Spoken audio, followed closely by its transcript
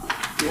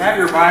If you have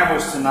your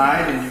Bibles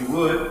tonight, and you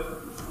would,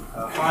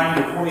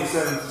 find the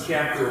 27th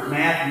chapter of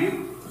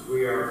Matthew.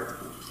 We are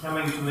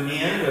coming to an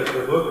end of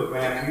the book of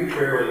Matthew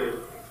fairly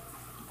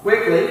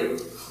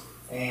quickly.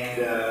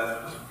 And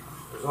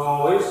as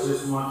always,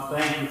 just want to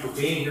thank you for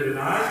being here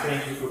tonight.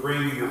 Thank you for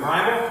bringing your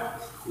Bible.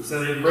 He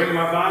said, I didn't bring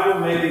my Bible,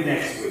 maybe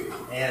next week.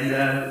 But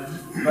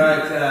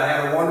I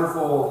had a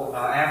wonderful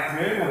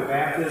afternoon. Had a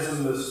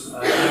baptism this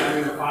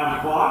afternoon at 5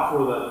 o'clock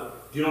for the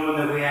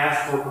gentleman that we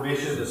asked for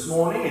permission this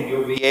morning, and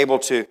you'll be able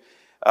to,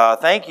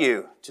 thank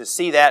you, to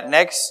see that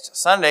next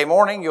Sunday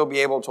morning. You'll be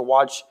able to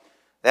watch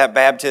that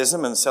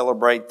baptism and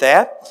celebrate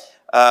that.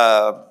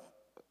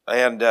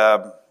 And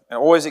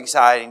always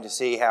exciting to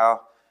see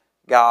how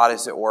God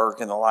is at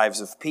work in the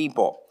lives of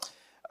people.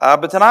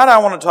 But tonight I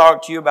want to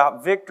talk to you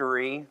about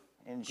victory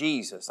in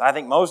Jesus. I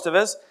think most of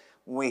us,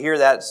 when we hear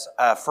that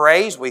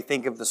phrase, we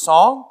think of the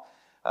song,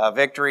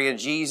 Victory in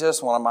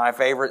Jesus, one of my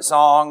favorite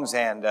songs,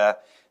 and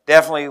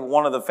definitely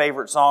one of the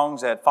favorite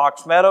songs at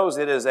Fox Meadows.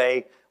 It is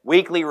a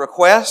weekly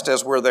request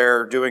as we're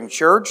there doing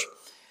church.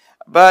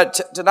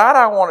 But tonight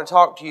I want to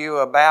talk to you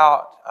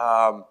about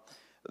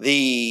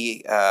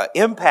the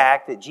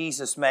impact that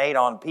Jesus made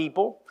on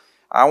people.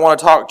 I want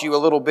to talk to you a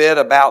little bit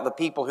about the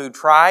people who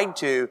tried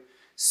to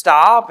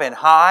stop and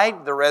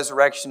hide the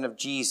resurrection of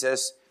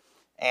Jesus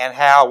and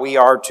how we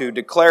are to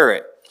declare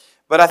it.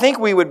 But I think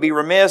we would be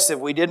remiss if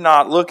we did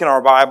not look in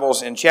our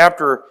Bibles in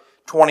chapter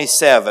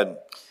 27.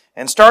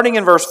 And starting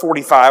in verse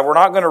 45, we're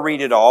not going to read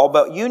it all,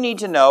 but you need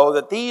to know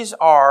that these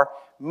are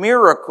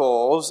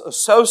miracles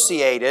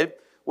associated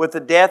with the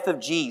death of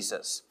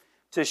Jesus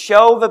to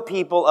show the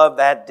people of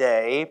that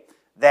day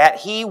that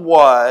He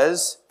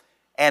was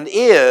and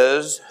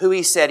is who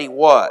He said He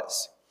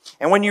was.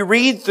 And when you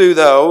read through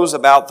those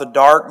about the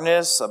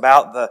darkness,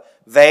 about the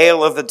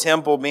veil of the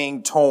temple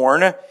being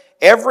torn,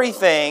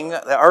 everything,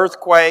 the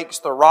earthquakes,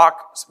 the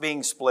rocks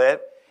being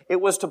split, it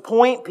was to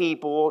point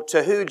people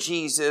to who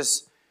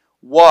Jesus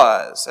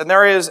was. And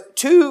there is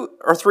 2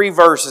 or 3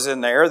 verses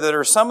in there that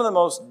are some of the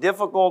most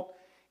difficult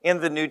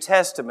in the New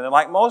Testament. And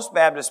like most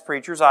Baptist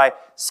preachers, I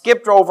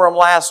skipped over them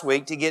last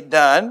week to get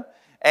done,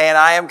 and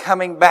I am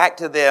coming back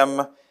to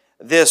them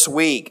this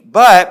week.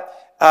 But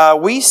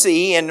we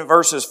see in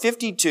verses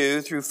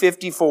 52 through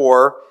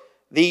 54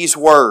 these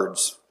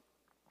words.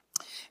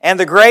 And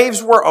the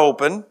graves were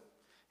open,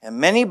 and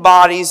many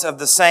bodies of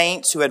the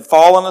saints who had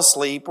fallen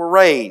asleep were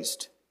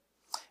raised.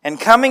 And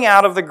coming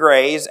out of the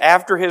graves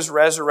after His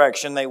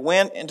resurrection, they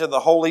went into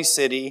the holy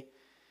city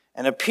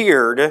and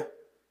appeared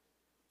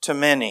to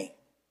many.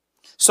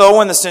 So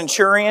when the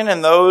centurion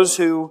and those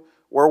who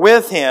were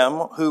with him,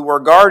 who were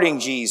guarding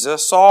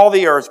Jesus, saw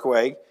the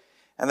earthquake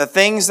and the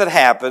things that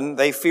happened,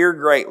 they feared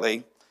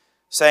greatly,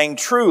 saying,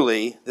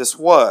 truly, this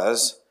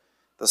was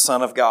the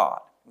Son of God.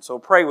 And so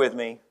pray with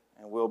me,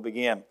 and we'll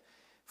begin.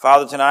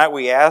 Father, tonight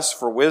we ask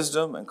for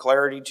wisdom and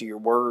clarity to your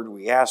word.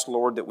 We ask,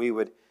 Lord, that we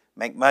would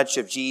make much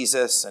of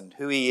Jesus and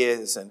who He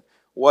is and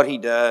what He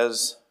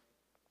does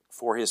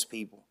for His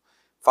people.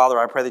 Father,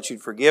 I pray that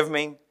you'd forgive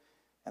me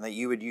and that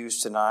you would use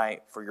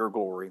tonight for your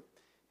glory.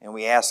 And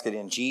we ask it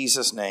in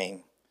Jesus'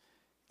 name.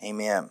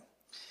 Amen.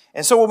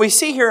 And so what we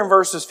see here in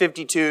verses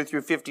 52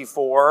 through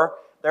 54,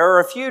 there are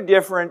a few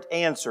different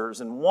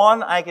answers. And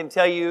one, I can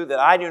tell you that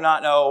I do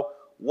not know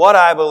what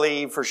I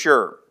believe for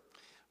sure.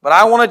 But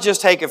I want to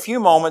just take a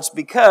few moments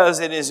because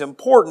it is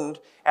important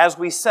as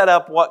we set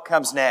up what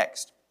comes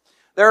next.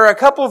 There are a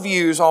couple of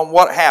views on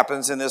what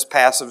happens in this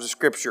passage of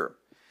Scripture.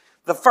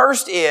 The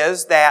first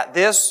is that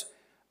this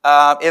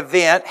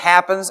event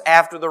happens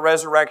after the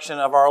resurrection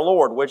of our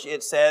Lord, which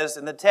it says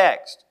in the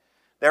text.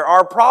 There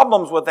are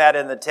problems with that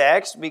in the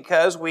text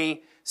because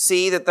we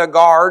see that the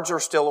guards are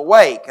still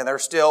awake and they're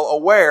still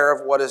aware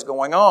of what is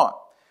going on.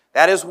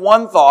 That is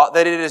one thought,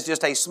 that it is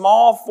just a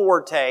small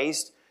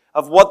foretaste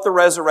of what the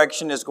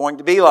resurrection is going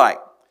to be like.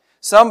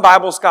 Some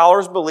Bible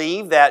scholars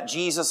believe that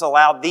Jesus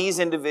allowed these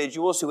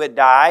individuals who had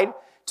died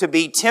to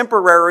be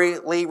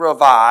temporarily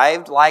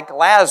revived like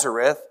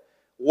Lazarus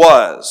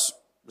was.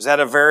 Is that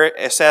a very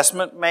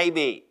assessment?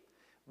 Maybe.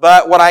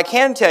 But what I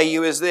can tell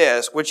you is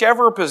this,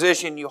 whichever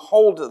position you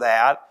hold to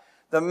that,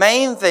 the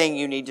main thing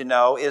you need to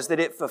know is that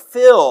it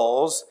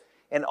fulfills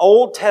an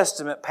Old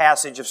Testament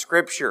passage of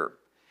Scripture.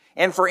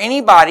 And for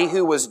anybody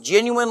who was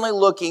genuinely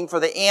looking for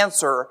the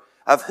answer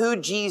of who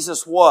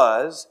Jesus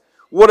was,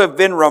 would have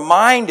been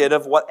reminded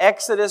of what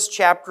Exodus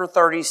chapter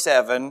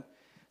 37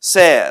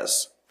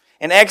 says.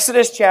 In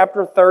Exodus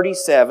chapter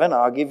 37,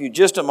 I'll give you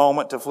just a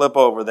moment to flip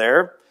over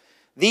there,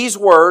 these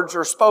words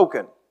are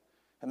spoken.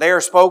 And they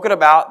are spoken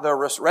about the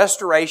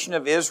restoration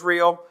of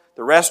Israel,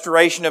 the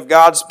restoration of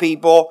God's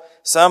people.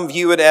 Some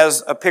view it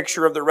as a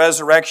picture of the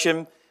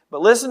resurrection.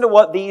 But listen to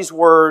what these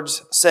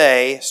words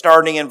say,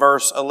 starting in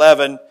verse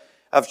 11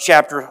 of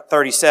chapter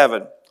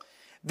 37.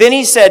 Then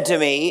he said to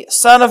me,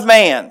 Son of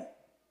man,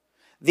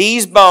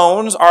 these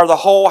bones are the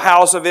whole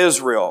house of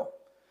Israel.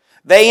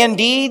 They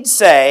indeed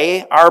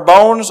say, our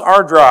bones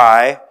are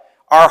dry,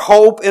 our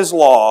hope is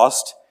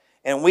lost,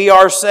 and we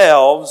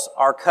ourselves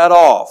are cut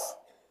off.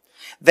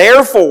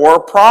 Therefore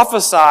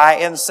prophesy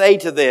and say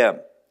to them,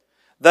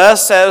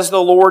 Thus says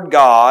the Lord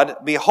God,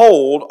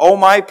 Behold, O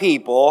my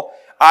people,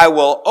 I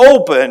will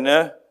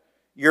open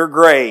your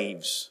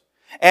graves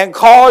and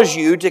cause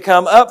you to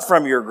come up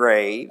from your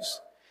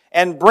graves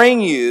and bring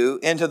you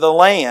into the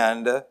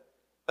land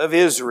of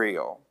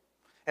Israel.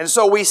 And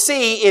so we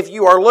see, if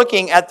you are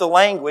looking at the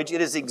language,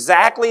 it is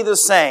exactly the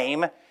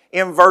same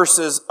in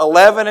verses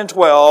 11 and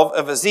 12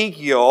 of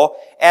Ezekiel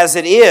as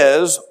it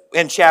is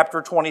in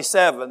chapter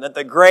 27, that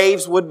the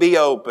graves would be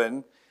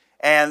open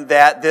and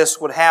that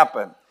this would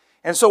happen.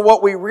 And so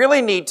what we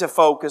really need to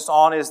focus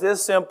on is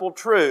this simple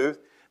truth,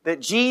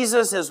 that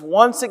Jesus is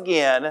once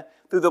again,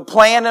 through the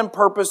plan and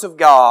purpose of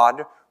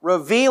God,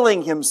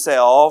 revealing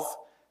Himself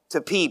to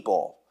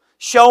people,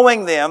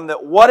 showing them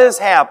that what has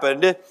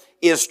happened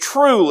is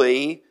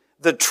truly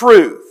the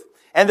truth,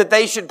 and that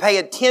they should pay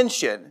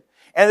attention,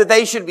 and that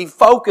they should be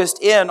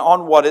focused in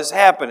on what is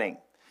happening.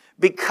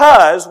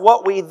 Because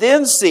what we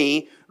then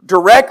see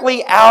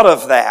directly out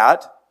of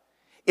that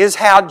is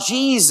how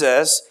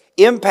Jesus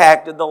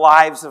impacted the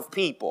lives of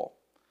people.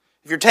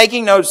 If you're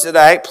taking notes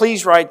today,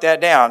 please write that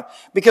down,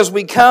 because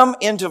we come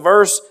into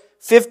verse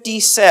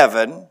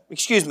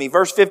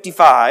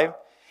 55,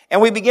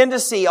 and we begin to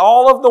see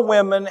all of the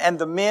women and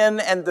the men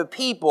and the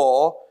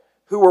people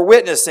who were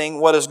witnessing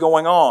what is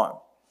going on.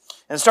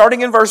 And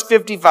starting in verse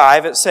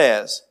 55, it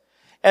says,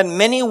 And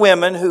many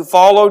women who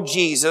followed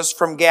Jesus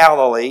from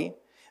Galilee,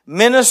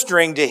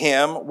 ministering to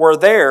Him, were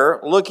there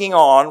looking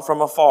on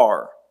from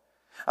afar,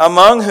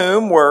 among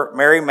whom were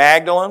Mary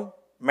Magdalene,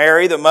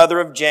 Mary the mother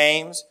of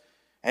James,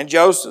 and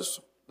Joseph,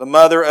 the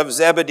mother of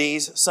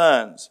Zebedee's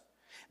sons.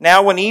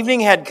 Now when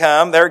evening had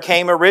come, there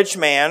came a rich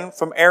man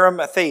from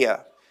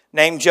Arimathea,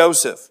 named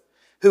Joseph,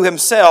 who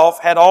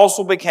himself had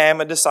also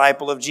become a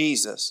disciple of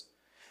Jesus.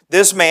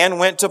 This man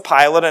went to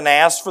Pilate and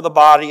asked for the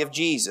body of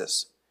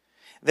Jesus.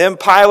 Then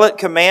Pilate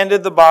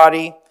commanded the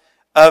body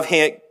of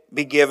him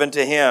be given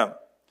to him.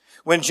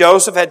 When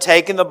Joseph had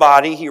taken the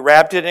body, he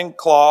wrapped it in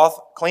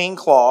clean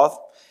cloth,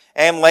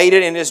 and laid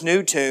it in his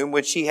new tomb,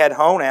 which he had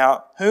hewn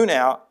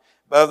out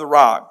above the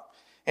rock.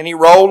 And he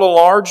rolled a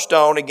large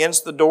stone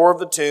against the door of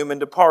the tomb and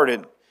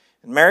departed.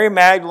 And Mary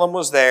Magdalene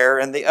was there,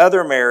 and the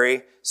other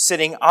Mary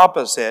sitting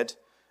opposite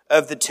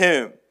of the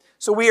tomb.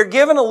 So we are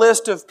given a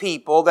list of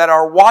people that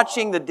are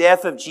watching the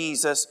death of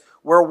Jesus.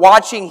 We're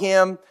watching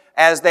Him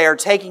as they are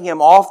taking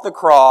Him off the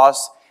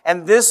cross.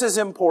 And this is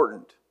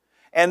important.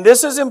 And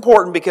this is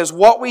important because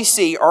what we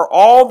see are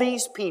all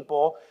these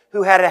people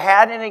who had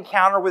an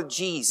encounter with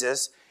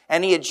Jesus,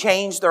 and He had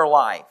changed their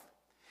life.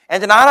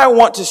 And tonight I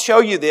want to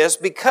show you this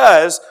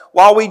because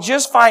while we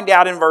just find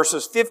out in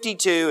verses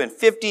 52 and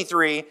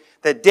 53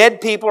 that dead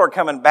people are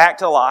coming back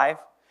to life,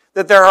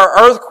 that there are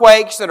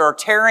earthquakes that are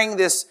tearing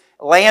this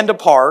land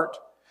apart,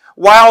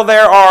 while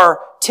there are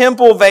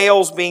temple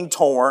veils being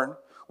torn,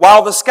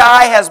 while the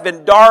sky has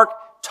been dark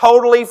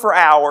totally for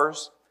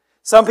hours.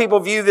 Some people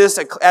view this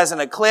as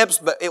an eclipse,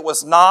 but it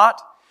was not.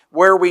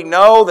 Where we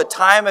know the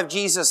time of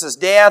Jesus'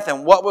 death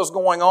and what was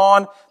going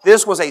on,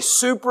 this was a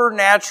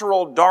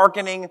supernatural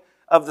darkening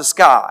of the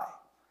sky.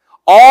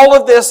 All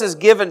of this is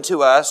given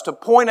to us to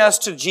point us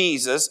to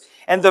Jesus,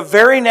 and the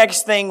very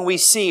next thing we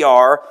see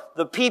are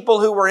the people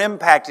who were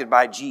impacted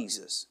by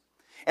Jesus.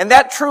 And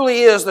that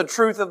truly is the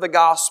truth of the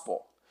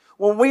gospel.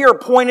 When we are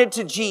pointed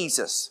to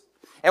Jesus,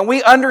 and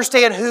we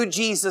understand who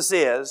Jesus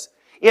is,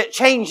 it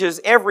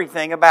changes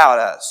everything about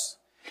us.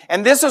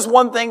 And this is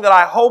one thing that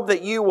I hope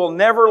that you will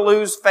never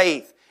lose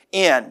faith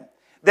in.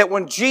 That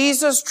when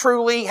Jesus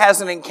truly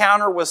has an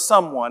encounter with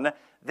someone,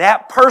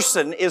 that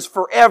person is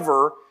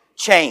forever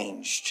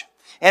changed.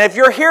 And if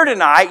you're here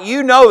tonight,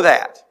 you know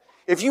that.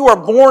 If you are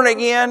born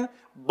again,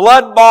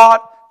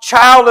 blood-bought,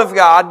 child of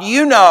God,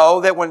 you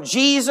know that when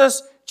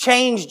Jesus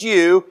changed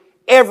you,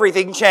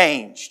 everything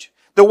changed.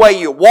 The way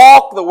you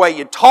walk, the way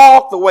you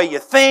talk, the way you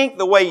think,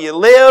 the way you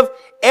live,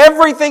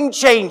 everything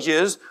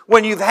changes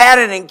when you've had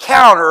an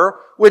encounter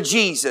with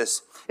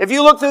Jesus. If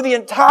you look through the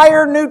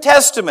entire New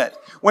Testament,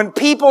 when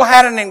people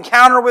had an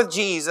encounter with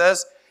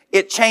Jesus,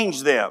 it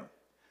changed them.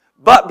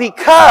 But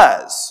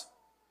because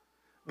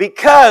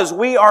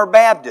we are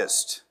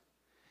Baptist,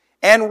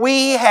 and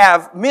we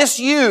have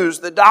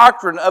misused the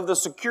doctrine of the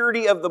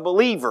security of the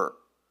believer,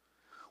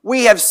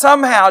 we have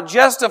somehow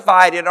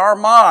justified in our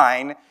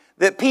mind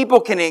that people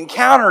can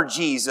encounter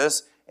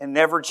Jesus and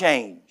never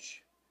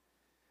change.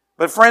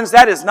 But friends,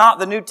 that is not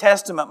the New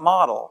Testament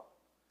model.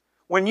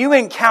 When you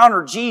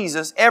encounter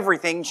Jesus,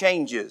 everything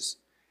changes.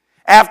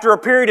 After a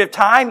period of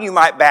time, you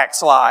might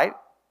backslide.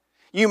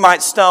 You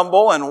might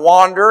stumble and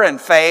wander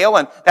and fail,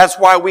 and that's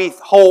why we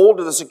hold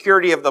to the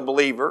security of the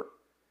believer.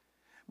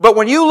 But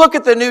when you look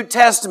at the New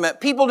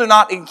Testament, people do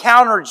not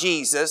encounter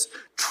Jesus,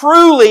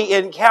 truly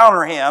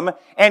encounter Him,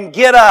 and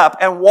get up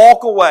and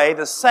walk away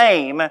the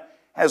same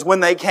as when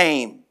they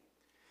came.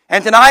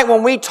 And tonight,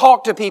 when we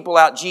talk to people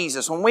about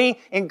Jesus, when we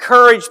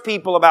encourage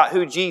people about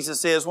who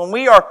Jesus is, when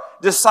we are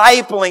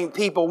discipling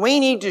people, we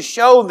need to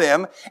show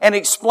them and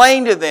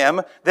explain to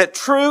them that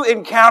true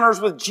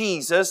encounters with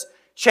Jesus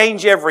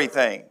change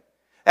everything.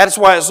 That's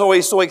why it's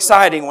always so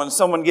exciting when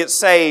someone gets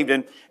saved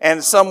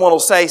and someone will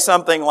say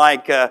something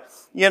like,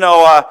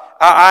 I'm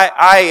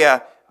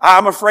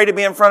afraid to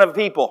be in front of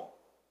people.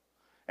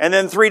 And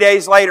then 3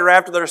 days later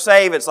after they're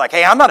saved, it's like,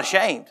 hey, I'm not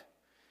ashamed.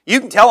 You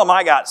can tell them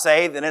I got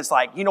saved, and it's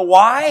like, you know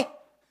why?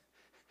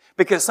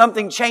 Because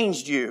something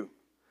changed you.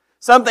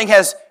 Something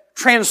has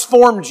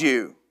transformed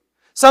you.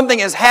 Something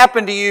has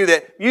happened to you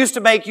that used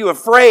to make you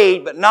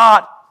afraid, but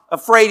not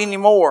afraid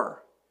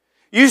anymore.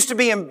 Used to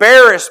be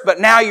embarrassed, but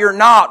now you're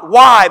not.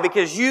 Why?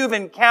 Because you've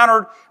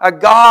encountered a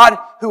God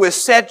who has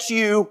set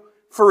you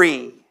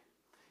free.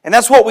 And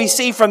that's what we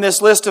see from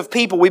this list of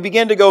people. We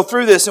begin to go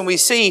through this and we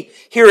see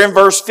here in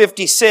verse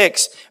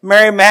 56,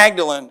 Mary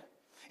Magdalene.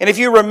 And if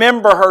you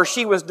remember her,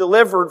 she was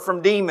delivered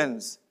from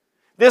demons.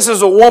 This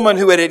is a woman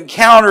who had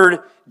encountered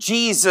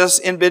Jesus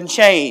and been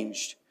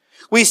changed.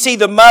 We see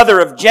the mother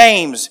of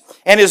James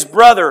and his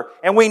brother,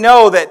 and we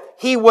know that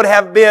he would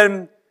have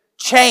been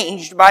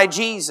changed by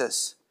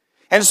Jesus.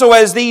 And so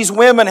as these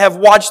women have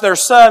watched their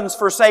sons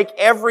forsake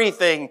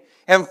everything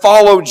and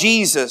follow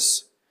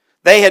Jesus,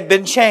 they had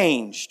been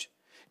changed.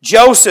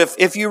 Joseph,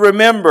 if you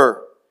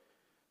remember,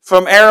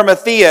 from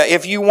Arimathea,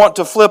 if you want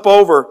to flip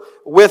over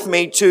with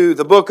me to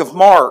the book of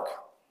Mark.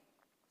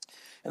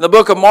 In the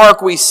book of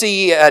Mark, we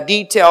see a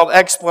detailed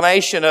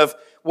explanation of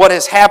what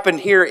has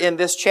happened here in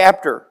this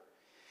chapter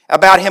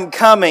about him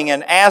coming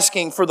and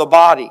asking for the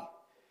body.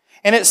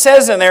 And it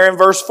says in there in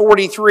verse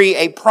 43,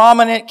 a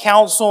prominent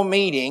council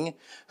meeting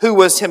who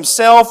was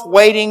himself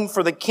waiting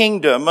for the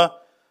kingdom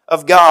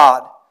of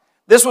God.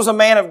 This was a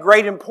man of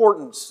great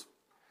importance.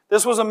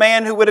 This was a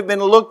man who would have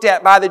been looked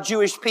at by the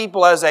Jewish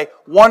people as a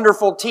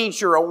wonderful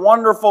teacher, a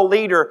wonderful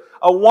leader,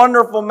 a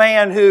wonderful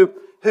man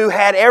who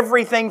had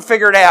everything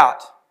figured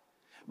out.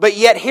 But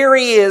yet here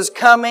he is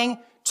coming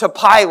to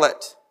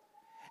Pilate.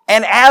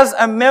 And as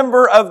a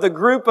member of the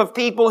group of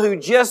people who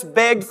just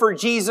begged for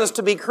Jesus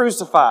to be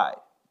crucified,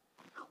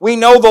 we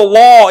know the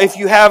law, if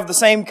you have the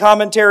same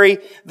commentary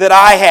that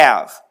I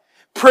have.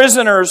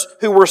 Prisoners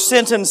who were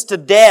sentenced to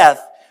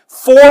death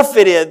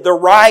forfeited the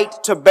right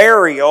to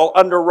burial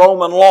under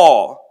Roman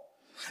law.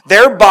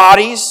 Their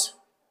bodies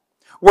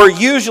were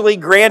usually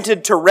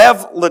granted to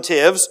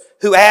relatives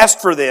who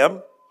asked for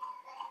them,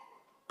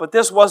 but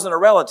this wasn't a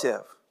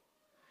relative.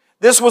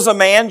 This was a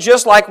man,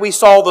 just like we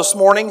saw this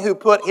morning, who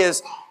put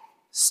his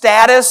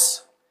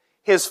status,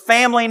 his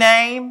family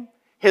name,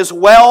 his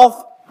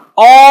wealth,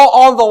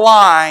 all on the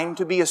line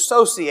to be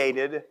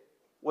associated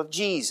with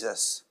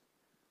Jesus.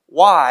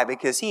 Why?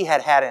 Because he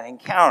had had an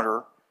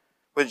encounter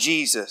with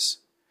Jesus.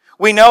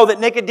 We know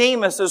that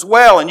Nicodemus as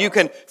well, and you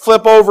can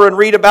flip over and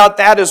read about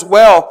that as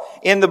well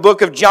in the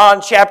book of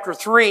John chapter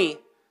 3,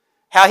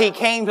 how he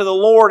came to the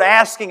Lord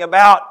asking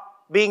about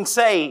being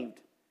saved,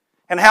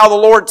 and how the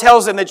Lord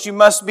tells him that you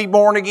must be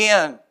born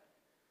again.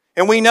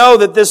 And we know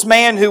that this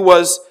man who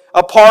was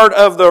a part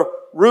of the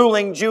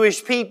ruling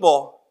Jewish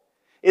people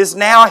is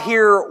now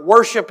here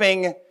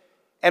worshiping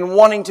and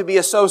wanting to be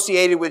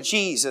associated with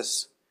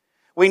Jesus.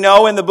 We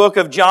know in the book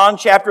of John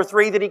chapter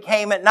 3 that he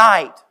came at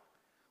night.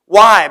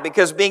 Why?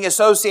 Because being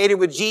associated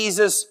with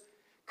Jesus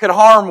could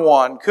harm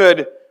one,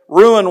 could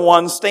ruin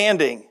one's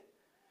standing.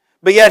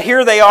 But yet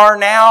here they are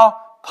now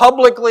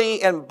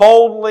publicly and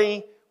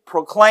boldly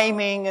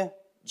proclaiming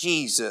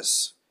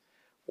Jesus.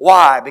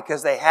 Why?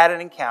 Because they had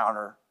an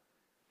encounter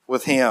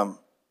with Him.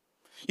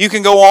 You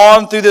can go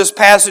on through this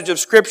passage of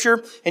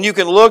Scripture and you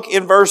can look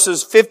in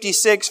verses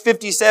 56,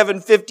 57,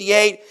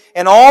 58,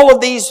 and all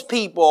of these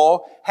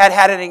people had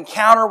had an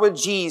encounter with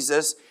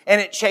Jesus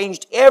and it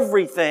changed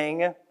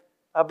everything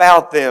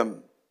about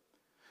them.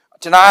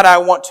 Tonight I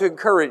want to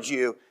encourage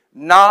you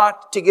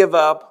not to give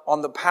up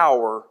on the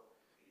power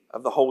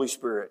of the Holy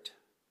Spirit.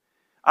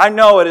 I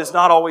know it is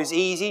not always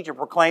easy to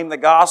proclaim the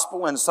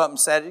gospel in some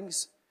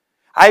settings.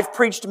 I've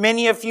preached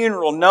many a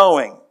funeral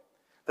knowing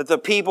that the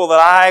people that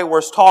I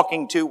was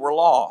talking to were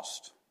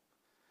lost.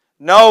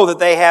 Know that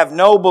they have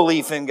no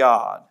belief in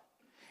God.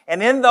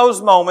 And in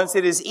those moments,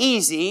 it is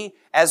easy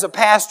as a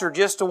pastor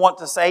just to want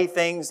to say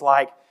things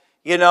like,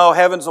 you know,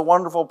 heaven's a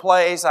wonderful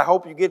place. I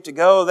hope you get to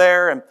go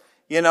there and,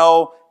 you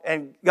know,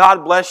 and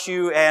God bless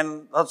you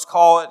and let's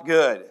call it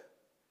good.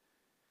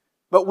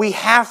 But we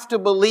have to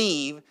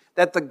believe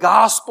that the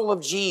gospel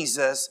of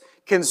Jesus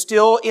can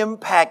still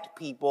impact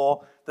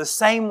people the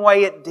same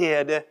way it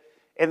did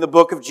in the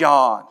book of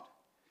John,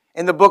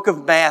 in the book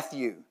of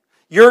Matthew.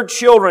 Your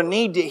children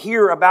need to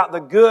hear about the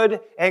good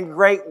and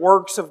great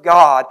works of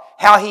God,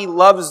 how He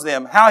loves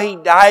them, how He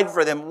died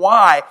for them.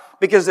 Why?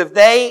 Because if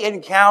they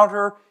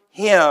encounter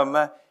Him,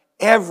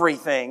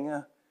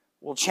 everything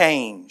will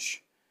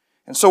change.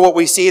 And so what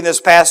we see in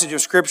this passage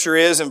of Scripture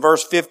is in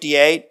verse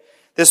 58,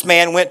 this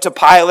man went to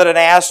Pilate and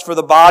asked for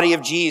the body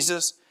of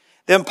Jesus.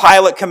 Then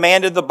Pilate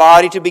commanded the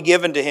body to be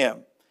given to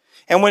him.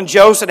 And when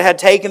Joseph had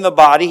taken the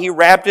body, he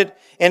wrapped it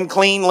in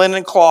clean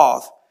linen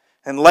cloth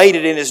and laid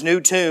it in his new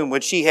tomb,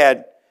 which he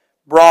had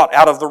brought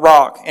out of the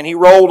rock. And he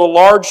rolled a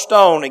large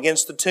stone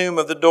against the tomb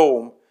of the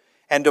dome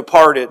and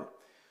departed.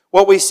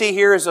 What we see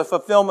here is a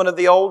fulfillment of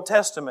the Old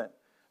Testament,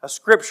 a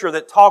scripture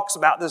that talks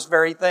about this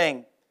very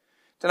thing.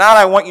 Tonight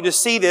I want you to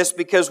see this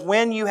because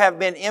when you have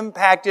been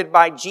impacted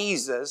by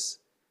Jesus,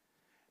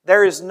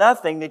 there is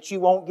nothing that you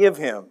won't give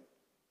him.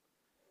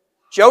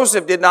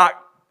 Joseph did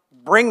not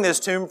bring this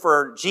tomb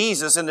for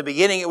Jesus in the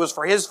beginning. It was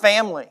for his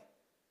family.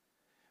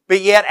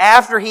 But yet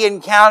after he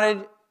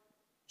encountered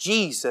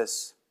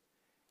Jesus,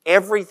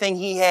 everything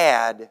he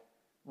had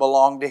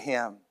belonged to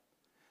him.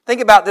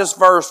 Think about this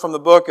verse from the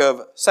book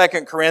of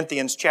 2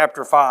 Corinthians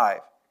chapter 5.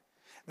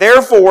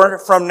 Therefore,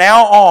 from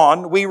now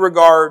on, we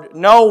regard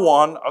no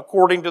one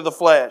according to the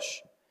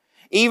flesh.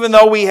 Even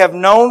though we have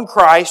known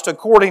Christ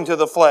according to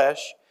the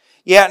flesh,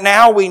 yet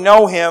now we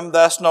know him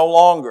thus no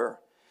longer.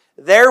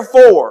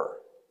 Therefore,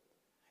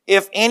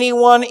 if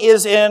anyone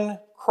is in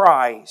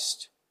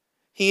Christ,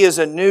 he is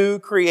a new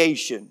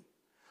creation.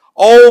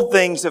 Old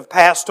things have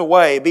passed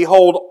away.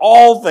 Behold,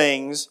 all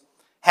things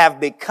have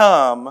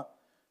become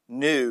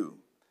new.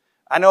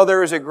 I know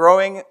there is a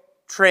growing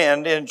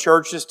trend in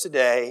churches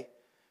today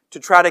to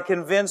try to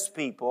convince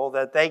people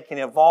that they can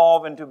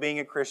evolve into being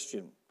a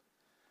Christian.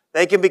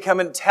 They can become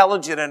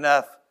intelligent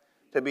enough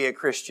to be a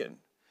Christian.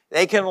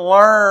 They can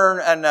learn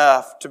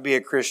enough to be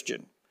a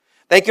Christian.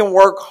 They can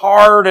work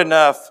hard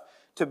enough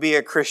to be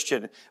a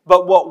Christian.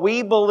 But what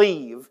we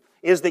believe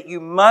is that you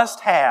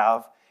must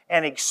have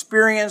an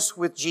experience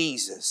with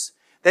Jesus,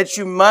 that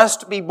you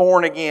must be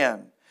born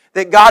again,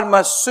 that God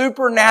must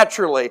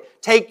supernaturally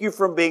take you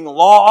from being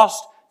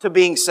lost to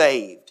being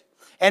saved.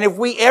 And if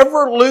we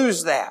ever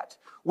lose that,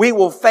 we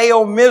will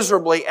fail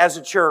miserably as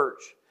a church.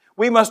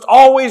 We must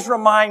always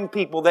remind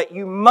people that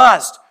you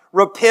must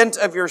repent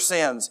of your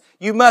sins.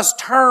 You must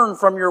turn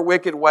from your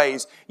wicked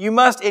ways. You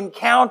must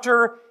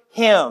encounter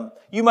Him.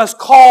 You must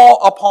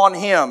call upon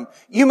Him.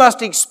 You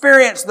must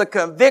experience the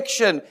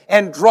conviction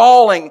and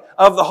drawing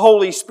of the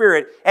Holy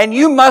Spirit. And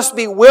you must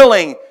be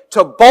willing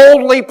to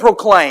boldly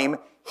proclaim,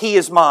 He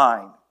is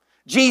mine.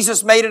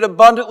 Jesus made it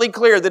abundantly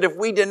clear that if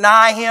we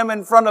deny Him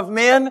in front of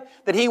men,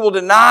 that He will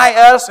deny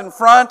us in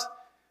front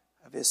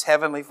of His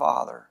Heavenly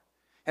Father.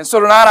 And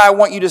so tonight I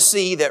want you to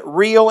see that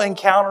real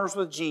encounters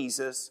with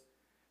Jesus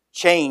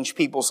change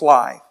people's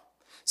life.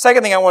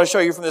 Second thing I want to show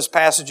you from this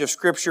passage of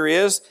Scripture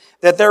is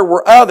that there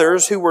were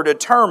others who were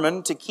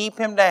determined to keep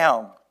Him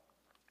down.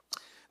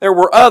 There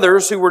were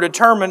others who were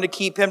determined to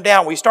keep Him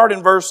down. We start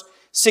in verse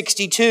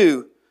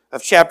 62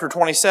 of chapter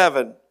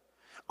 27.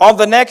 On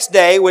the next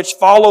day, which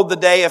followed the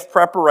day of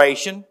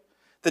preparation,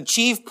 the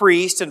chief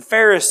priests and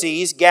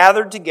Pharisees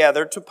gathered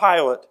together to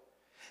Pilate,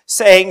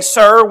 saying,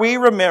 Sir, we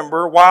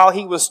remember while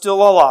he was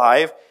still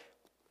alive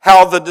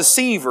how the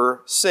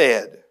deceiver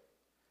said,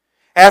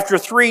 After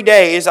 3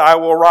 days I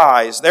will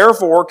rise.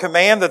 Therefore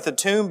command that the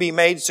tomb be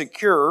made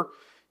secure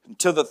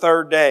until the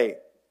third day,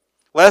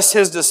 lest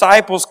his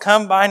disciples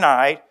come by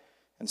night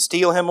and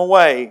steal him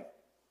away,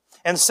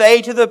 and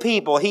say to the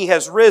people, He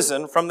has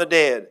risen from the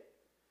dead.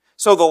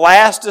 So the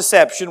last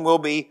deception will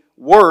be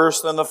worse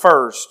than the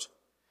first.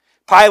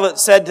 Pilate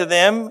said to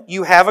them,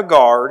 You have a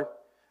guard.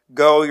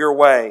 Go your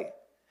way.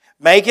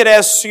 Make it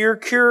as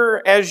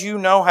secure as you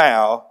know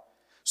how.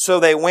 So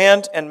they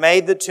went and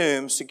made the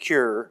tomb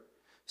secure,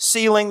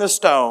 sealing the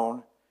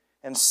stone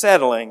and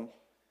settling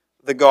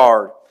the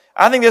guard.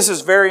 I think this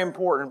is very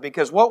important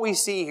because what we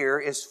see here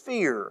is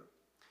fear.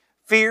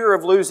 Fear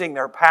of losing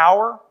their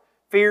power,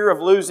 fear of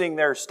losing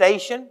their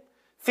station,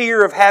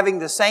 fear of having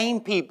the same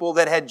people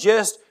that had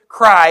just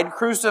cried,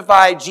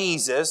 Crucify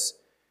Jesus,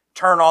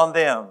 turn on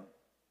them.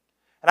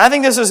 And I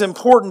think this is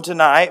important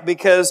tonight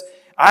because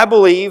I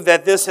believe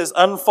that this is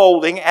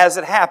unfolding as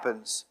it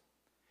happens.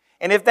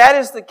 And if that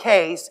is the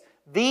case,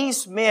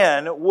 these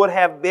men would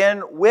have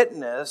been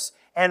witness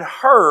and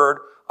heard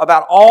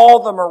about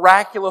all the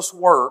miraculous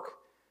work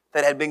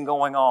that had been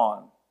going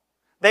on.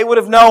 They would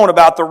have known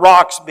about the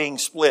rocks being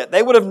split.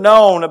 They would have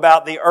known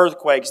about the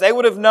earthquakes. They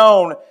would have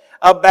known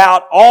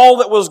about all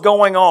that was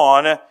going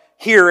on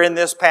here in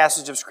this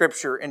passage of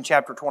Scripture in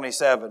chapter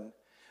 27.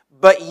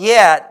 But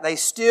yet, they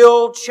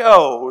still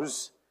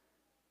chose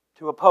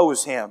to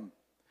oppose Him.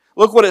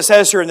 Look what it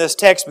says here in this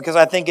text because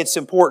I think it's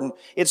important.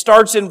 It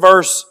starts in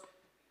verse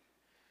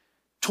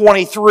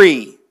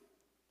 23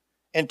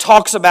 and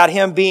talks about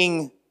Him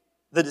being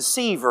the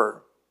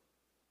deceiver.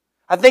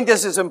 I think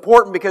this is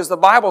important because the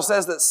Bible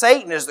says that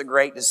Satan is the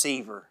great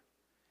deceiver.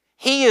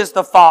 He is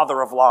the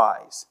father of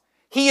lies.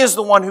 He is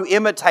the one who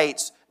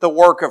imitates the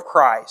work of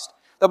Christ.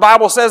 The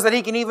Bible says that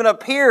he can even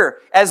appear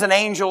as an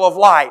angel of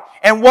light.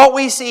 And what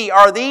we see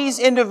are these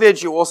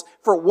individuals,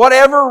 for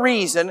whatever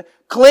reason,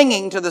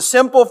 clinging to the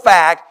simple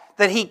fact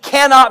that he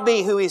cannot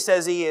be who he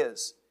says he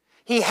is.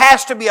 He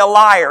has to be a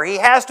liar. He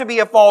has to be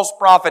a false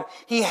prophet.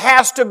 He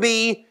has to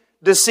be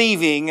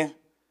deceiving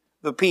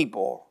the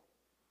people.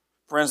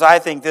 Friends, I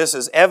think this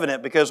is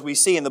evident because we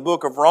see in the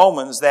book of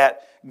Romans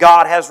that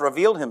God has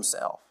revealed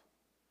Himself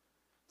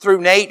through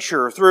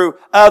nature, through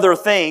other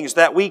things,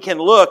 that we can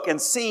look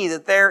and see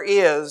that there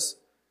is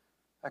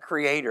a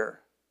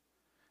Creator.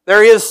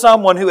 There is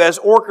someone who has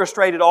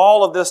orchestrated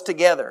all of this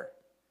together.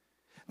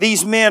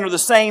 These men are the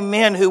same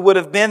men who would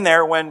have been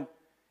there when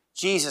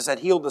Jesus had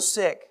healed the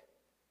sick,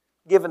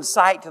 given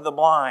sight to the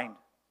blind.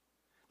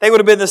 They would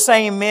have been the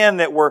same men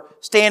that were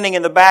standing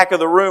in the back of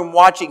the room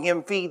watching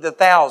Him feed the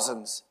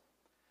thousands.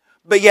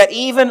 But yet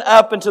even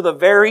up until the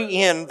very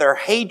end, their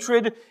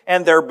hatred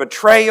and their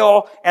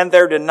betrayal and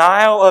their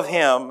denial of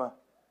Him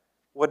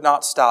would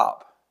not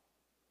stop.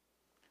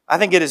 I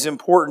think it is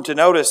important to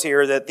notice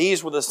here that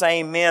these were the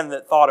same men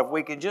that thought if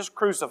we could just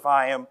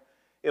crucify Him,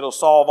 it'll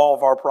solve all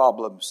of our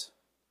problems.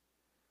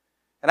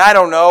 And I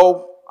don't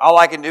know. All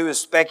I can do is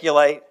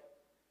speculate.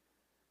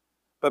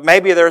 But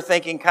maybe they're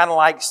thinking kind of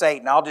like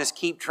Satan. I'll just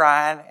keep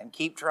trying and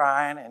keep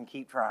trying and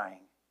keep trying.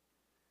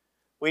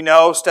 We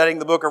know, studying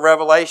the book of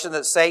Revelation,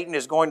 that Satan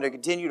is going to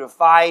continue to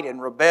fight and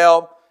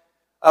rebel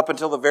up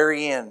until the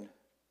very end.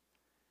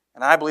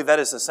 And I believe that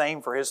is the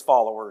same for his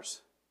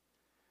followers.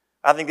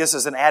 I think this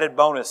is an added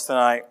bonus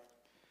tonight.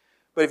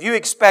 But if you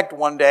expect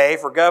one day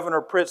for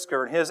Governor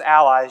Pritzker and his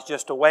allies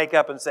just to wake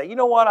up and say, you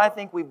know what, I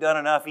think we've done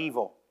enough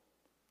evil,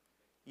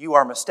 you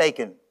are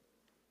mistaken.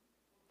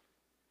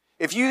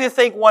 If you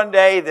think one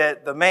day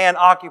that the man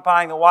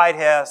occupying the White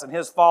House and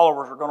his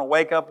followers are going to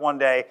wake up one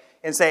day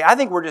and say, I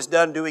think we're just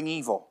done doing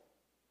evil,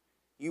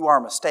 you are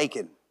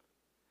mistaken.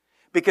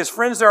 Because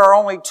friends, there are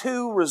only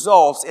two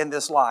results in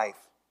this life.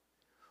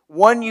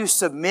 One, you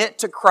submit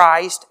to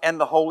Christ and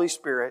the Holy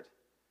Spirit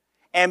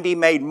and be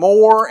made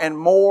more and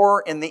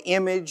more in the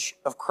image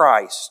of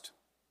Christ.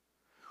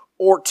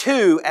 Or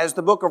two, as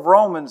the book of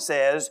Romans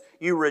says,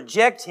 you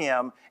reject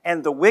Him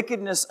and the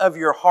wickedness of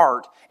your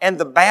heart and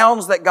the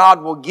bounds that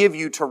God will give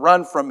you to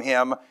run from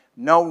Him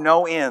know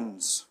no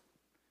ends.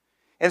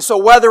 And so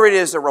whether it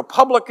is a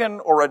Republican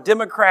or a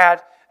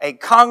Democrat, a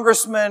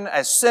congressman,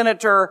 a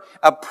senator,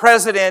 a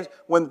president,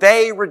 when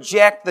they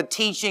reject the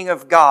teaching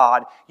of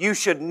God, you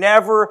should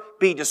never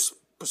be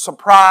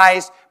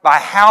surprised by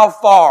how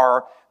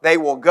far they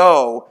will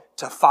go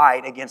to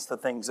fight against the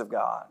things of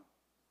God.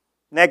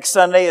 Next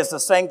Sunday is the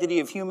sanctity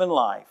of human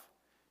life.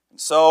 And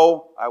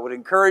so I would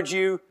encourage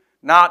you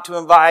not to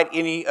invite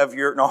any of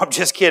your... No, I'm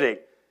just kidding.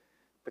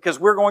 Because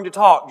we're going to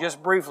talk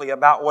just briefly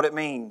about what it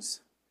means.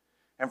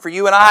 And for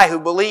you and I who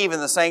believe in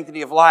the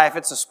sanctity of life,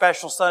 it's a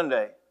special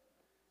Sunday.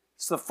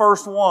 It's the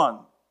first one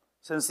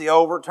since the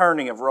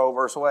overturning of Roe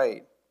v.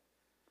 Wade.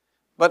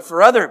 But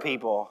for other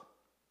people,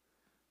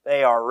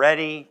 they are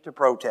ready to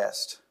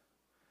protest.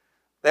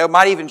 They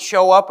might even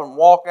show up and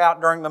walk out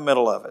during the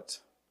middle of it.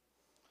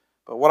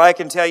 But what I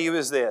can tell you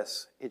is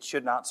this, it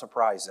should not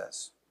surprise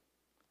us.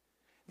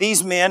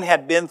 These men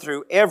had been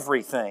through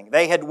everything.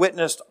 They had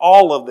witnessed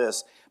all of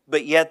this,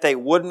 but yet they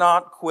would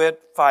not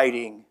quit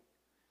fighting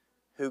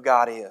who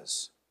God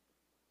is.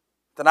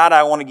 Tonight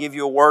I want to give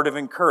you a word of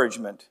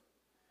encouragement.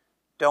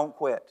 Don't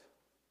quit.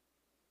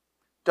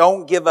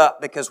 Don't give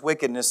up because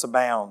wickedness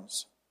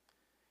abounds.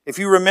 If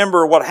you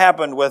remember what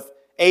happened with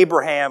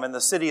Abraham in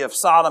the city of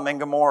Sodom and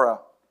Gomorrah,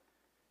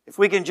 if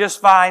we can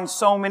just find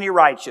so many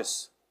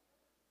righteous,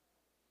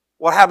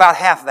 well, how about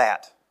half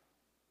that?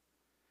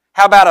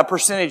 How about a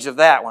percentage of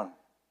that one?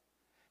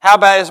 How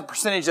about a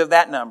percentage of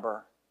that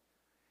number?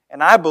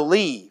 And I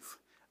believe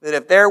that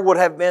if there would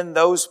have been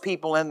those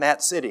people in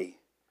that city,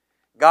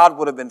 God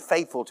would have been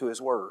faithful to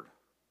His word.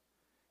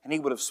 And He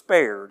would have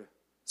spared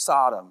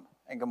Sodom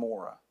and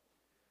Gomorrah.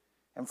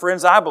 And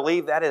friends, I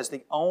believe that is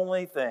the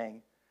only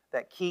thing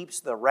that keeps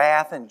the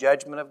wrath and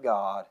judgment of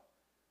God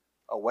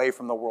away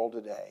from the world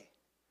today.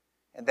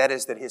 And that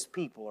is that His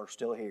people are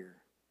still here.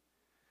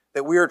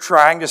 That we are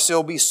trying to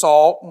still be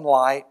salt and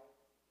light.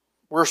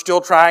 We're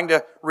still trying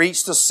to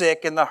reach the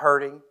sick and the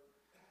hurting,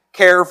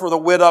 care for the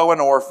widow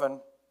and orphan.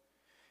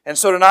 And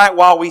so tonight,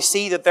 while we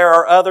see that there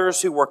are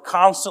others who were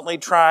constantly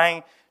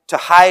trying to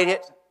hide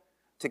it,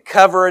 to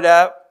cover it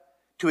up,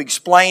 to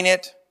explain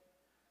it,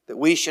 that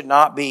we should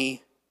not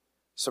be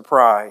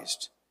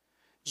surprised.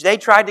 They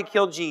tried to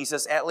kill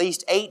Jesus at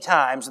least 8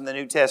 times in the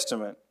New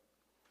Testament.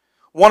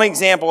 One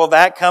example of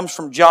that comes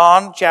from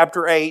John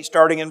chapter 8,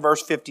 starting in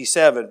verse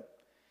 57.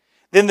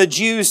 Then the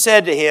Jews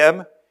said to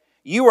Him,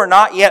 You are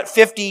not yet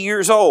 50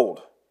 years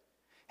old,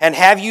 and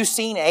have you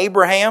seen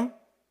Abraham?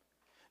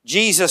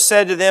 Jesus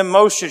said to them,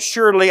 Most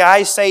assuredly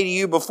I say to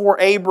you, before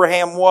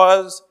Abraham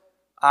was,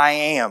 I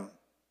am.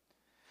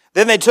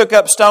 Then they took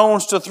up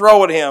stones to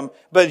throw at Him,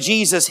 but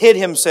Jesus hid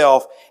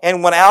Himself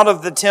and went out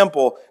of the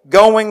temple,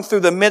 going through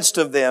the midst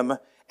of them,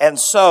 and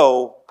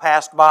so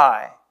passed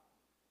by.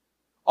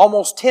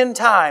 Almost 10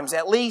 times,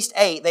 at least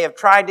 8, they have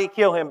tried to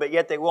kill Him, but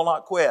yet they will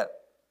not quit.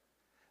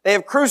 They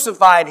have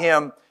crucified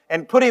Him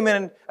and put Him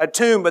in a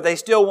tomb, but they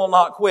still will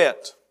not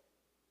quit.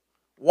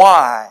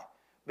 Why?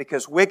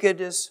 Because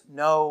wickedness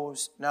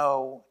knows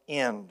no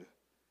end.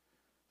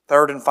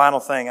 Third and final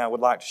thing I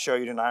would like to show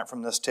you tonight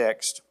from this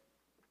text.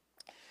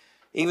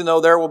 Even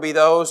though there will be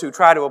those who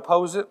try to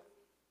oppose it,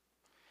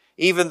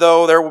 even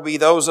though there will be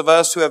those of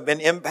us who have been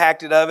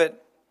impacted of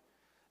it,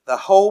 the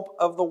hope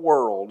of the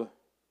world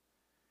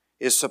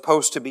is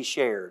supposed to be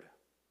shared.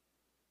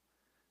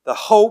 The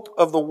hope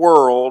of the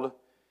world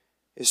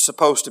is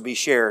supposed to be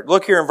shared.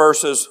 Look here in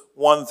verses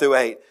 1 through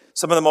 8.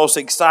 Some of the most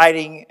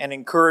exciting and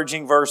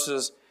encouraging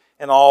verses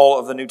in all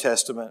of the New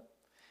Testament.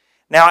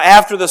 Now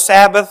after the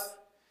Sabbath,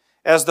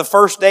 as the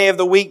first day of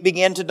the week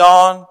began to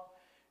dawn,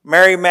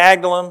 Mary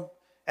Magdalene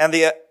and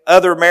the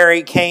other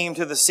Mary came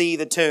to see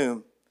the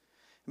tomb.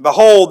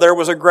 Behold, there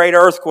was a great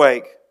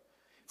earthquake,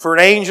 for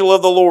an angel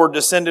of the Lord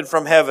descended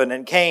from heaven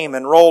and came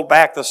and rolled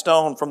back the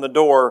stone from the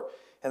door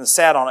and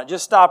sat on it.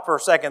 Just stop for a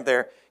second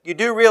there. You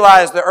do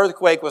realize the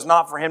earthquake was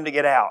not for him to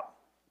get out.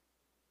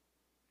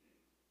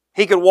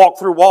 He could walk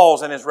through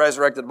walls in his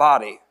resurrected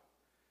body.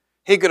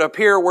 He could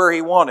appear where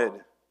he wanted.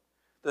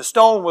 The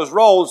stone was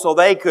rolled so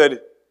they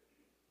could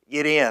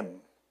get in.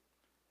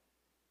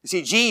 You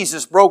see,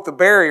 Jesus broke the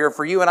barrier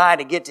for you and I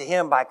to get to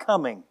Him by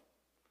coming.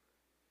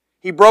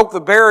 He broke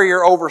the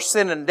barrier over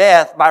sin and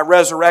death by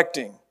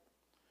resurrecting.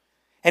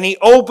 And He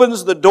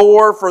opens the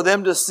door for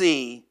them to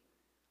see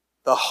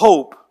the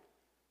hope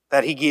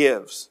that He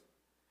gives.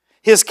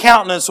 His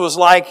countenance was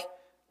like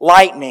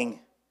lightning,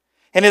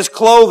 and His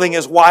clothing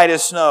as white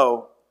as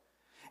snow.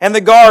 And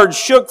the guards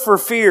shook for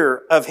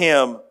fear of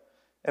Him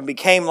and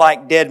became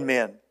like dead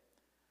men.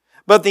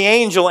 But the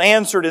angel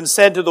answered and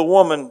said to the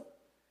woman,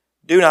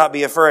 "Do not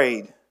be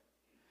afraid,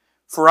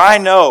 for I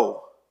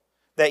know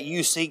that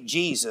you seek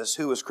Jesus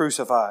who was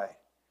crucified.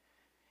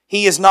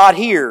 He is not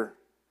here,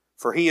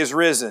 for He is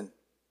risen.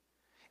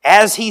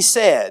 As He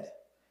said,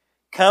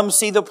 come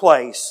see the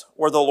place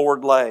where the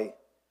Lord lay,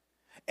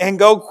 and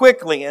go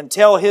quickly and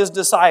tell His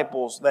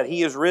disciples that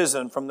He is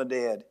risen from the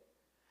dead.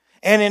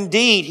 And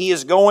indeed, He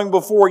is going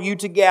before you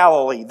to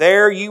Galilee.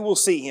 There you will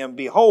see Him.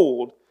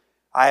 Behold,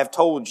 I have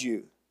told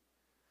you."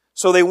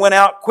 So they went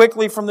out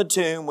quickly from the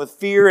tomb with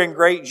fear and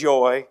great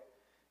joy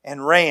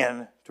and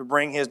ran to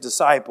bring His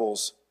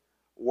disciples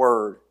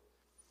word.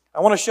 I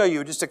want to show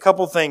you just a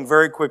couple things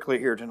very quickly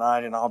here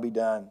tonight, and I'll be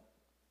done.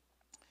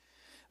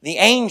 The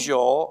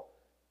angel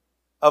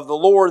of the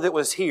Lord that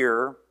was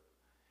here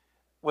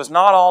was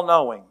not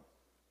all-knowing.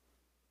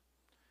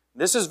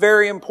 This is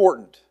very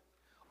important.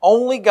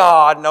 Only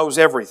God knows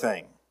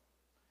everything.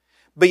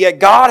 But yet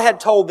God had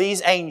told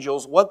these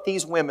angels what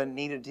these women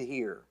needed to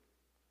hear,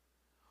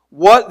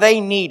 what they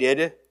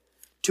needed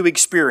to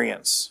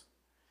experience.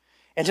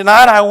 And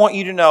tonight I want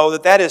you to know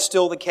that that is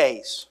still the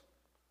case.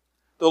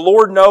 The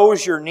Lord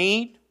knows your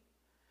need.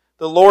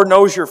 The Lord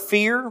knows your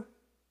fear.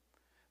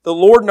 The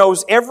Lord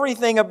knows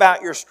everything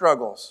about your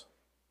struggles.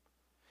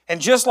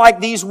 And just like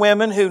these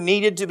women who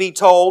needed to be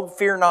told,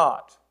 fear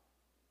not.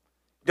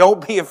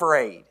 Don't be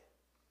afraid.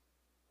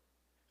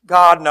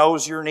 God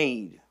knows your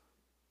need.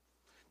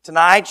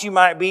 Tonight you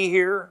might be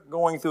here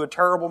going through a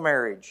terrible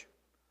marriage.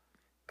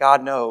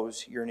 God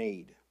knows your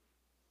need.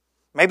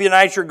 Maybe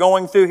tonight you're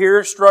going through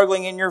here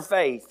struggling in your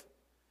faith.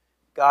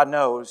 God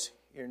knows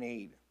your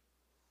need.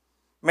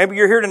 Maybe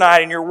you're here tonight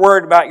and you're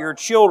worried about your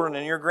children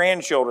and your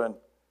grandchildren.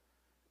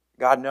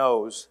 God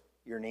knows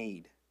your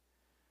need.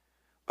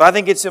 But I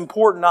think it's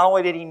important, not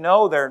only did He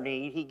know their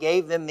need, He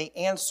gave them the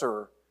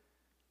answer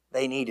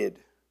they needed.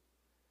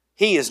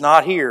 He is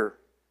not here,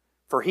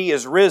 for He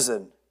is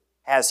risen,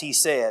 as He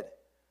said.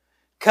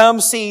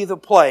 Come see the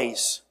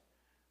place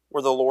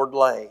where the Lord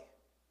lay.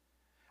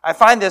 I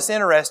find this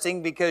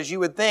interesting because you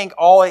would think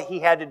all He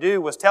had to do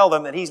was tell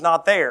them that He's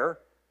not there,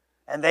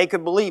 and they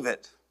could believe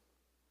it.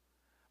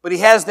 But He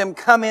has them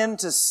come in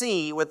to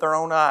see with their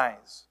own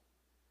eyes.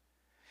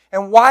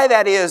 And why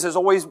that is has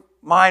always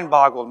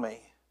mind-boggled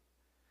me.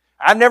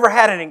 I've never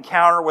had an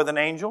encounter with an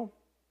angel.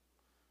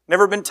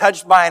 Never been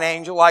touched by an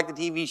angel like the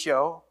TV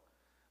show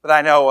that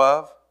I know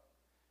of.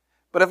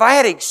 But if I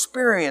had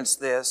experienced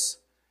this,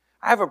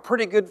 I have a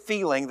pretty good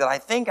feeling that I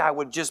think I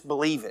would just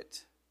believe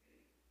it.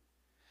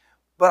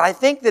 But I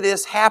think that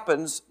this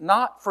happens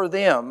not for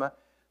them,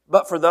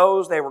 but for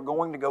those they were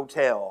going to go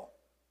tell.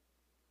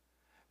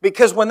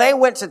 Because when they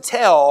went to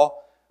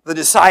tell the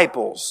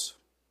disciples,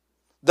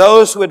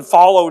 those who had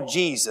followed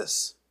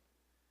Jesus,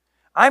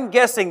 I'm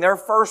guessing their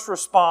first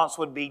response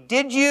would be,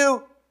 did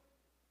you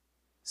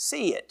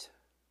see it?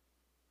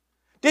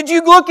 Did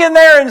you look in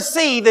there and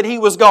see that He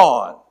was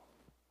gone?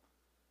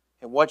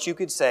 And what you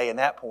could say in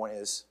that point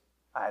is,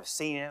 I have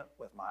seen it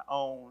with my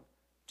own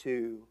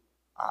two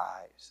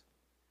eyes.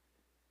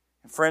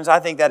 And friends, I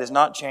think that has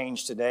not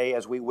changed today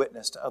as we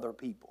witness to other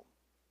people.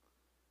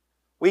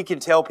 We can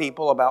tell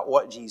people about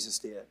what Jesus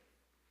did.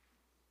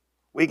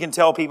 We can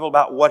tell people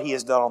about what He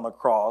has done on the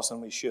cross, and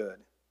we should.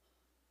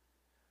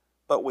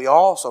 But we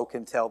also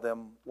can tell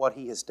them what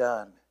He has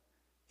done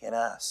in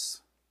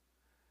us.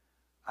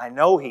 I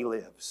know He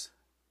lives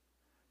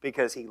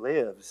because He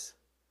lives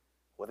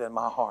within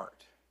my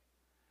heart.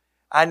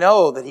 I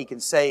know that He can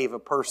save a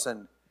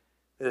person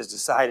that has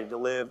decided to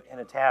live in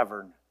a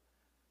tavern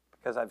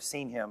because I've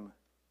seen Him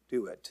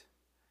do it.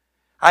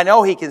 I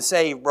know He can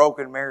save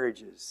broken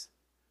marriages.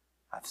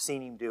 I've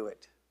seen Him do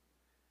it.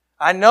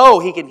 I know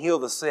He can heal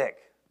the sick.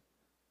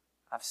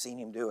 I've seen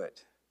Him do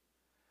it.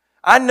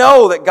 I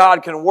know that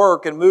God can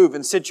work and move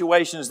in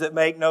situations that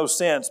make no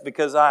sense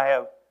because I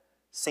have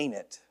seen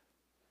it.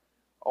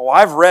 Oh,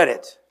 I've read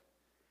it,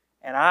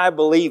 and I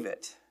believe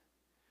it.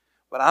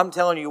 But I'm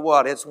telling you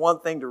what, it's one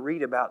thing to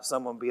read about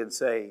someone being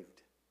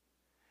saved,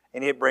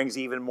 and it brings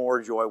even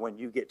more joy when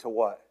you get to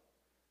what?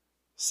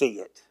 See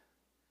it.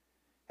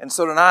 And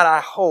so tonight I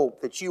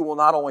hope that you will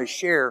not only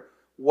share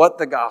what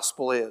the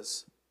gospel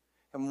is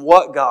and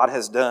what God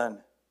has done,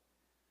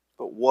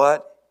 but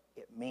what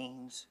it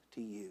means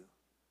to you.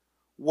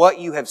 what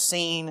you have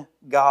seen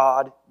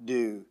God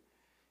do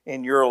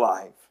in your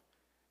life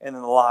and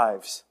in the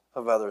lives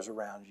of others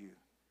around you.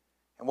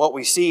 And what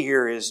we see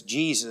here is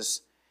Jesus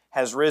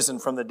has risen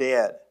from the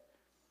dead.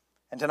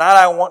 And tonight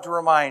I want to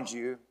remind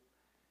you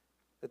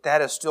that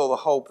that is still the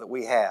hope that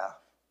we have.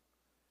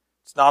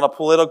 It's not a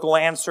political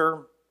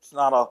answer. It's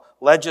not a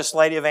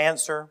legislative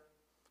answer.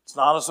 It's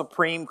not a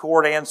Supreme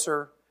Court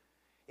answer.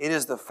 It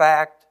is the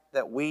fact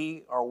that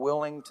we are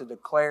willing to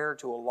declare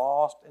to a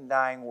lost and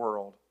dying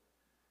world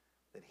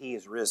that He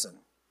is risen.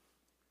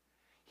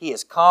 He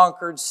has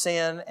conquered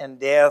sin and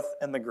death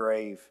and the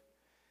grave,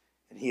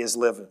 and He is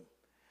living.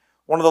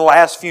 One of the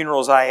last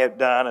funerals I have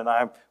done, and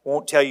I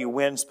won't tell you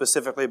when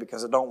specifically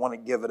because I don't want to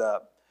give it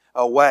up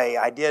away,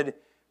 I did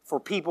for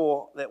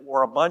people that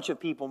were a bunch of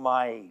people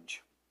my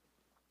age.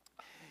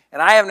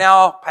 And I have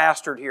now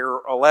pastored here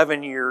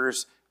 11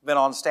 years, been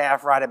on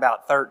staff right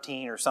about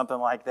 13 or something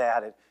like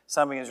that. And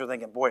some of you are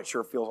thinking, boy, it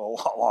sure feels a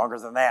lot longer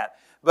than that.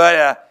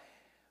 But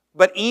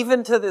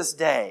even to this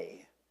day,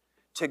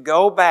 to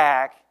go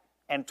back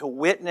and to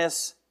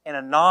witness in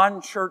a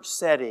non-church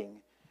setting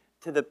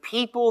to the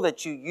people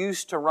that you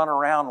used to run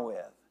around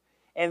with,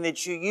 and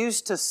that you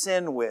used to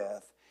sin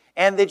with,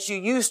 and that you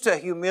used to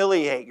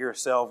humiliate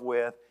yourself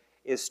with,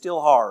 is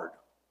still hard.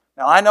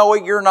 Now, I know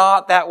you're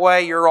not that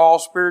way. You're all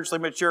spiritually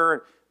mature,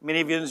 and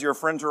many of you, your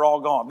friends are all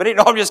gone. But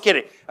no, I'm just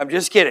kidding. I'm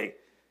just kidding.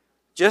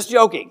 Just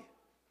joking.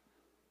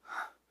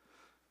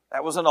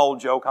 That was an old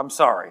joke. I'm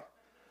sorry.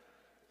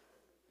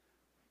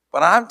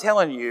 But I'm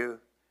telling you,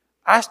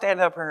 I stand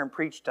up here and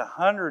preach to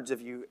hundreds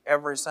of you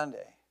every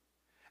Sunday.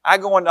 I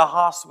go into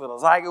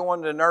hospitals. I go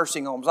into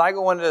nursing homes. I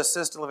go into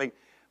assisted living.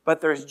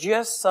 But there's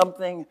just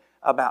something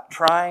about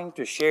trying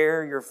to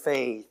share your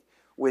faith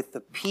with the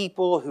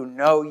people who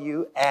know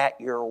you at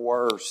your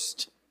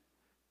worst.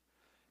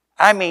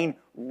 I mean,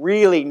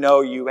 really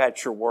know you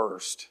at your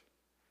worst.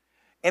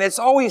 And it's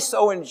always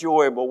so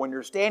enjoyable when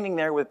you're standing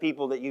there with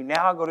people that you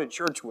now go to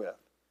church with,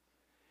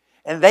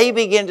 and they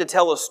begin to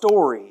tell a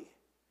story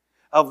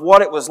of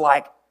what it was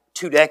like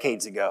 2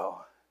 decades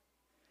ago.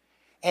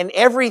 And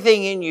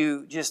everything in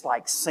you just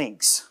like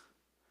sinks.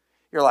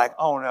 You're like,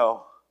 oh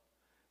no,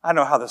 I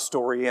know how the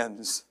story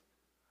ends.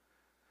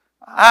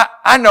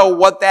 I know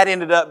what that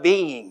ended up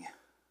being.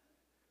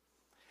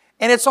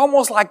 And it's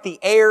almost like the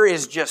air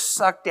is just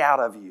sucked out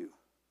of you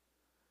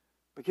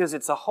because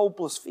it's a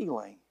hopeless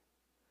feeling.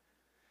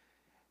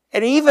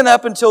 And even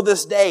up until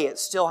this day, it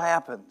still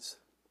happens.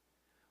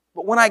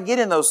 But when I get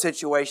in those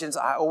situations,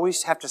 I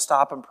always have to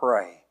stop and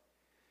pray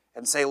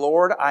and say,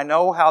 Lord, I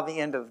know how the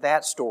end of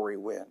that story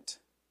went.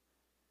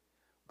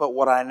 But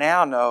what I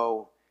now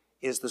know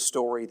is the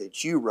story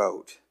that you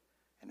wrote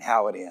and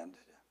how it ended.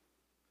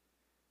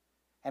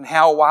 And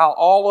how while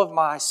all of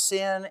my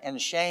sin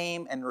and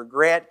shame and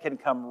regret can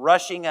come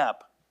rushing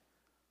up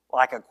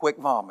like a quick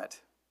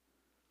vomit,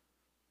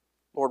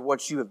 Lord,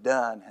 what you have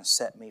done has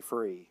set me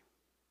free.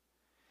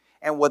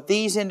 And what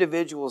these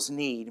individuals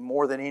need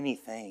more than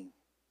anything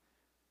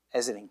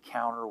is an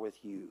encounter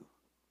with you.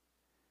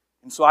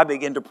 And so I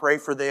begin to pray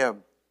for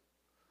them.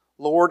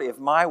 Lord, if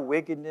my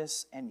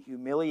wickedness and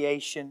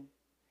humiliation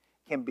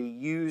can be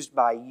used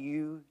by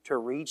you to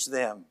reach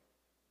them,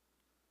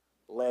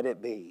 let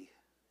it be.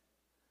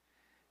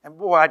 And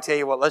boy, I tell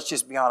you what, let's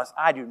just be honest,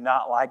 I do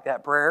not like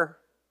that prayer.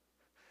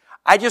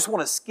 I just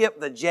want to skip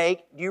the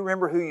Jake, do you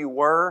remember who you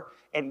were,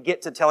 and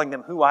get to telling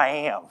them who I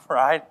am,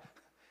 right?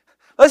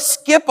 Let's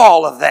skip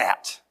all of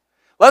that.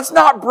 Let's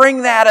not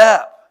bring that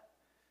up.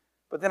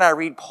 But then I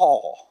read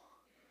Paul.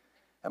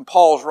 And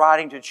Paul's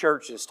writing to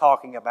churches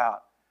talking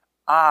about,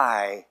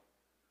 I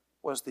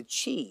was the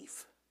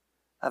chief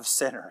of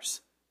sinners.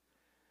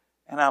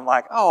 And I'm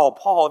like, oh,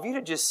 Paul, if you'd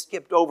have just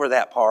skipped over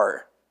that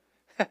part,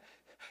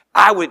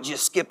 I would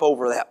just skip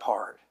over that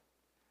part.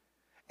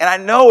 And I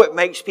know it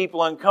makes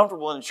people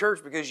uncomfortable in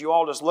church because you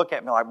all just look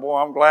at me like, boy,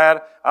 I'm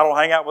glad I don't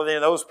hang out with any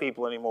of those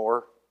people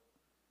anymore.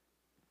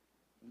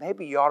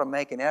 Maybe you ought to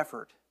make an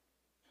effort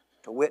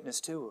to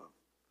witness to them.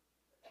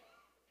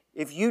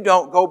 If you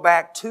don't go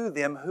back to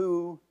them,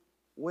 who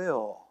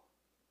will?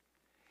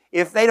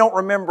 If they don't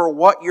remember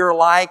what you're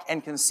like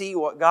and can see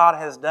what God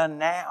has done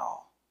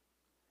now,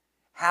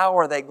 how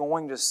are they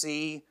going to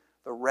see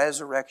the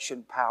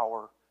resurrection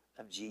power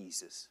of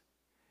Jesus?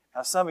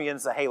 Now, some of you,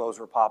 the halos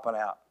were popping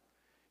out.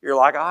 You're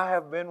like, I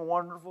have been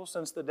wonderful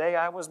since the day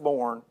I was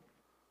born.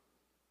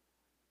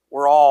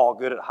 We're all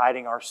good at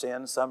hiding our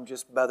sins, some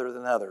just better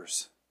than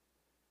others.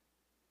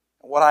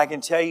 What I can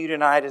tell you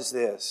tonight is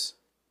this.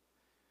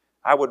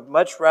 I would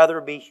much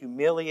rather be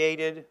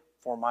humiliated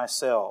for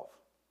myself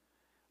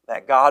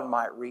that God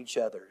might reach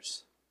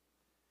others.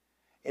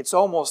 It's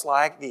almost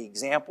like the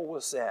example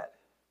was set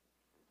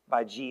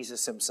by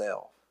Jesus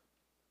Himself,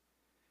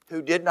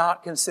 who did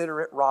not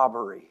consider it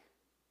robbery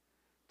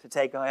to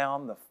take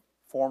on the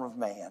form of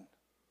man,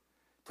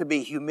 to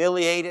be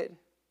humiliated,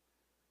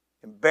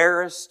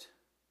 embarrassed,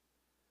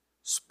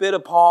 spit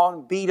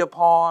upon, beat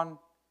upon,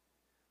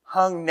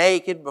 hung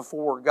naked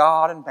before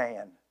God and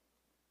man,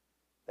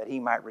 that He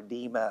might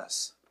redeem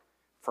us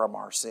from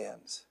our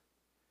sins.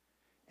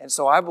 And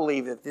so I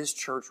believe that this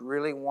church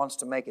really wants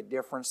to make a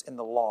difference in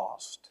the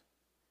lost.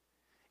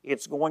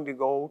 It's going to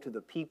go to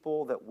the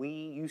people that we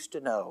used to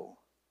know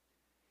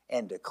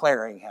and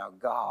declaring how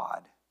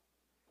God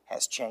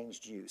has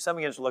changed you. Some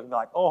of you are looking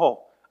like,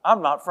 oh,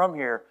 I'm not from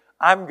here.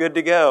 I'm good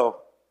to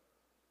go.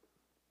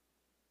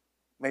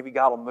 Maybe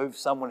God will move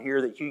someone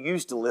here that you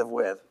used to live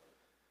with.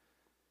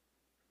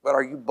 But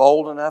are you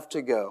bold enough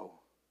to go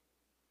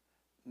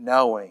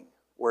knowing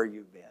where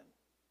you've been?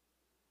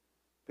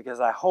 Because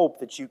I hope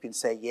that you can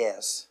say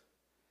yes.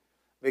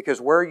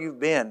 Because where you've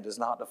been does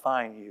not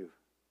define you.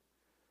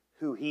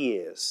 Who He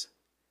is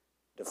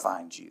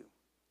defines you.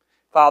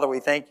 Father, we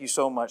thank you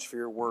so much for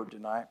your word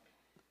tonight.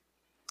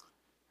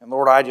 And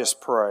Lord, I just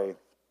pray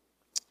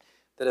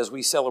that as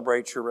we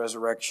celebrate your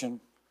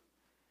resurrection,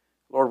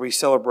 Lord, we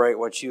celebrate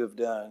what you have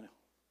done.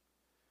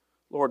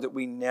 Lord, that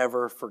we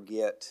never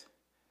forget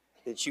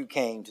that you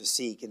came to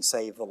seek and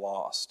save the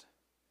lost.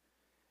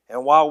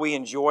 And while we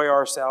enjoy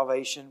our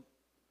salvation,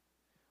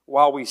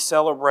 while we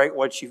celebrate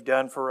what you've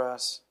done for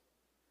us,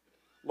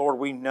 Lord,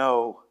 we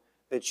know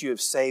that you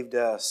have saved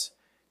us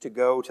to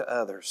go to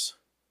others.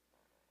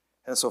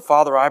 And so,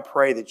 Father, I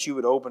pray that you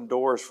would open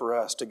doors for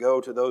us to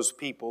go to those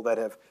people that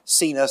have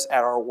seen us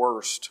at our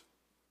worst,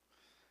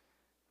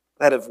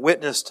 that have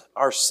witnessed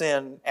our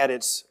sin at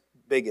its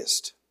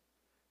biggest,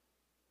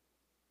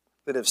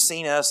 that have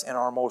seen us in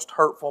our most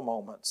hurtful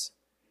moments.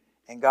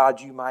 And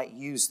God, you might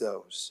use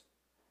those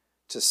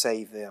to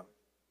save them.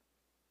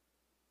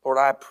 Lord,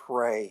 I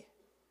pray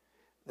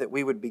that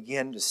we would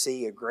begin to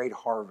see a great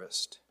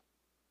harvest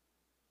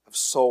of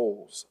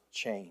souls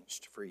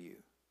changed for you.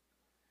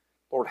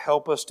 Lord,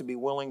 help us to be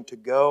willing to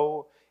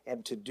go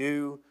and to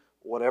do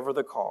whatever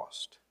the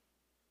cost.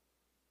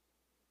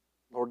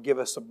 Lord, give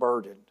us a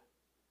burden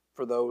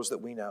for those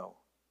that we know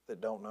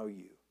that don't know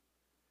you,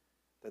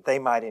 that they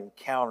might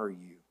encounter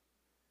you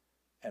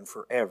and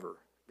forever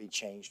be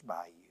changed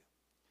by you.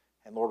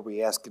 And Lord,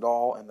 we ask it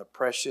all in the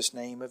precious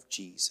name of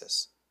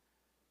Jesus.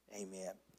 Amen.